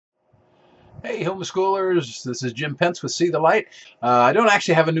Hey, homeschoolers, this is Jim Pence with See the Light. I don't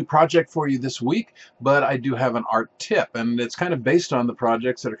actually have a new project for you this week, but I do have an art tip, and it's kind of based on the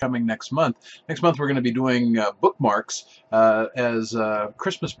projects that are coming next month. Next month, we're going to be doing bookmarks as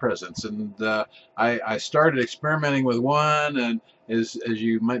Christmas presents, and I started experimenting with one, and as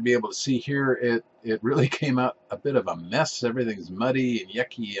you might be able to see here, it really came out a bit of a mess. Everything's muddy and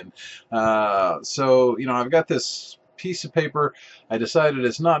yucky, and so I've got this piece of paper. I decided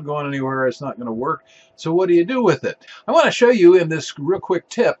it's not going anywhere, it's not going to work. So what do you do with it? I want to show you in this real quick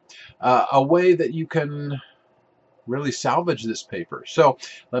tip a way that you can really salvage this paper. So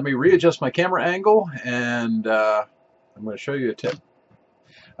let me readjust my camera angle, and I'm going to show you a tip.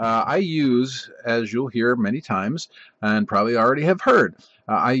 I use, as you'll hear many times, and probably already have heard,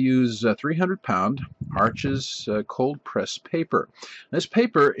 I use 300-pound Arches cold press paper. This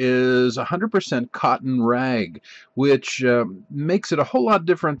paper is 100% cotton rag, which makes it a whole lot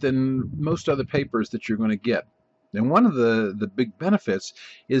different than most other papers that you're going to get. And one of the big benefits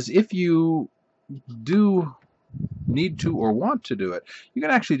is if you do need to or want to do it, you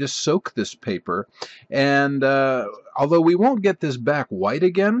can actually just soak this paper, and although we won't get this back white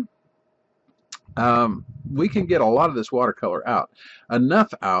again, we can get a lot of this watercolor out,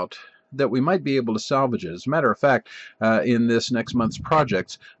 enough out that we might be able to salvage it. As a matter of fact, in this next month's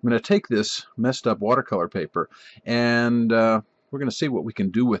projects, I'm going to take this messed up watercolor paper, and we're going to see what we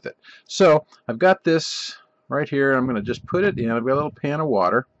can do with it. So I've got this right here. I'm going to just put it in. I've got a little pan of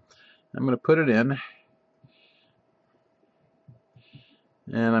water. I'm going to put it in,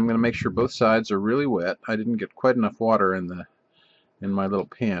 and I'm going to make sure both sides are really wet. I didn't get quite enough water in my little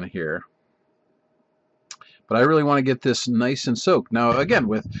pan here, but I really want to get this nice and soaked. Now again,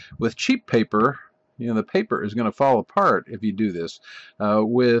 with cheap paper, the paper is going to fall apart if you do this.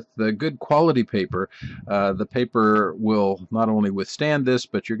 With the good quality paper, the paper will not only withstand this,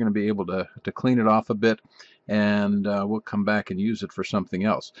 but you're going to be able to clean it off a bit, and we'll come back and use it for something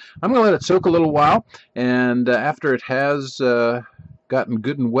else. I'm going to let it soak a little while, and after it has gotten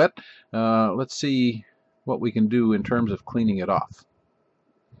good and wet, let's see what we can do in terms of cleaning it off.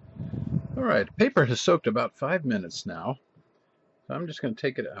 All right, paper has soaked about 5 minutes now, so I'm just going to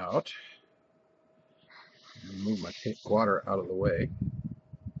take it out and move my water out of the way.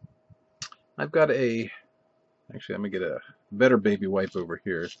 I've got actually let me get a better baby wipe over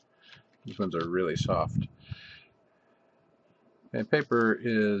here. These ones are really soft. Okay, paper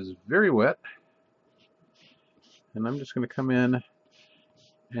is very wet, and I'm just going to come in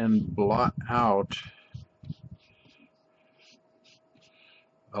and blot out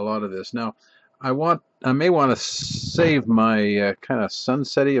a lot of this. Now, I may want to save my kind of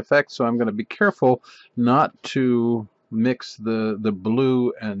sunsetty effect, so I'm going to be careful not to mix the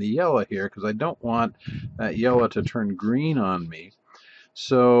blue and the yellow here, because I don't want that yellow to turn green on me.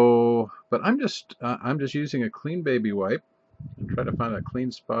 So, but I'm just using a clean baby wipe and try to find a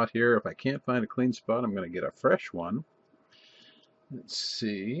clean spot here. If I can't find a clean spot, I'm going to get a fresh one. Let's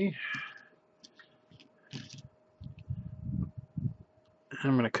see.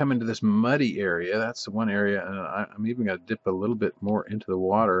 I'm going to come into this muddy area. That's the one area, and I'm even going to dip a little bit more into the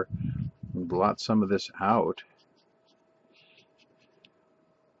water and blot some of this out.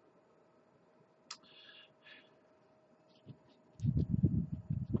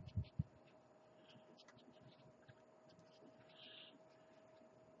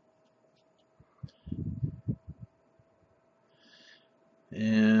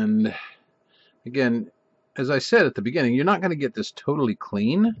 And again, as I said at the beginning, you're not going to get this totally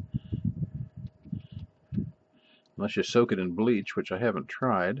clean unless you soak it in bleach, which I haven't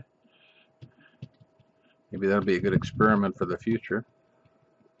tried. Maybe that'll be a good experiment for the future.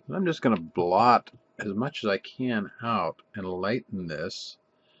 But I'm just going to blot as much as I can out and lighten this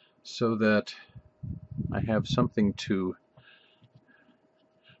so that I have something to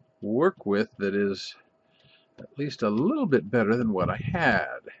work with that is at least a little bit better than what I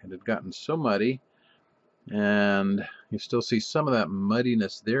had. It had gotten so muddy, and you still see some of that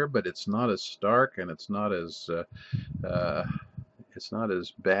muddiness there, but it's not as stark, and it's not as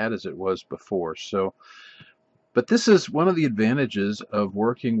bad as it was before. So, but this is one of the advantages of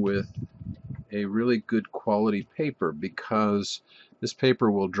working with a really good quality paper, because this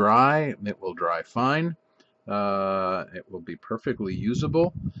paper will dry. It will dry fine. It will be perfectly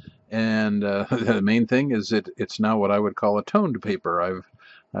usable, and the main thing is it's now what I would call a toned paper.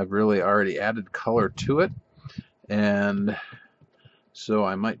 I've really already added color to it, and so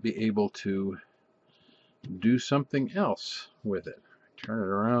I might be able to do something else with it. Turn it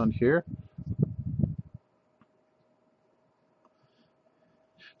around here.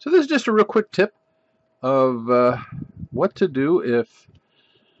 So this is just a real quick tip of what to do if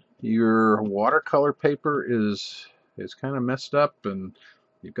your watercolor paper is kind of messed up and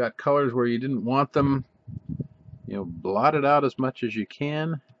you've got colors where you didn't want them, blot it out as much as you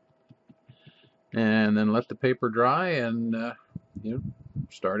can, and then let the paper dry and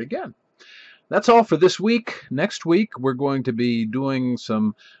start again. That's all for this week. Next week we're going to be doing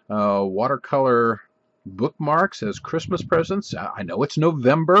some watercolor bookmarks as Christmas presents. I know it's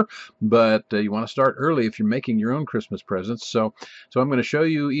November, but you want to start early if you're making your own Christmas presents. So I'm going to show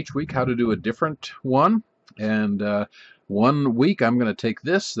you each week how to do a different one. And one week I'm going to take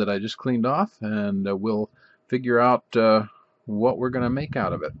this that I just cleaned off, and we'll figure out what we're going to make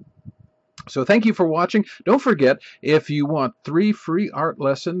out of it. So thank you for watching. Don't forget, if you want 3 free art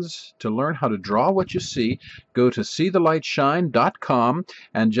lessons to learn how to draw what you see, go to seethelightshine.com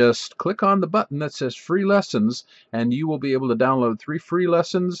and just click on the button that says free lessons, and you will be able to download 3 free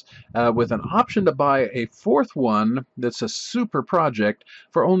lessons with an option to buy a 4th one that's a super project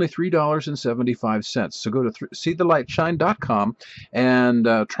for only $3.75. So go to seethelightshine.com and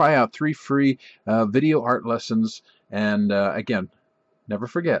try out 3 free video art lessons. And again, never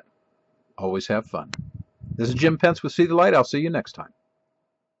forget, always have fun. This is Jim Pence with See the Light. I'll see you next time.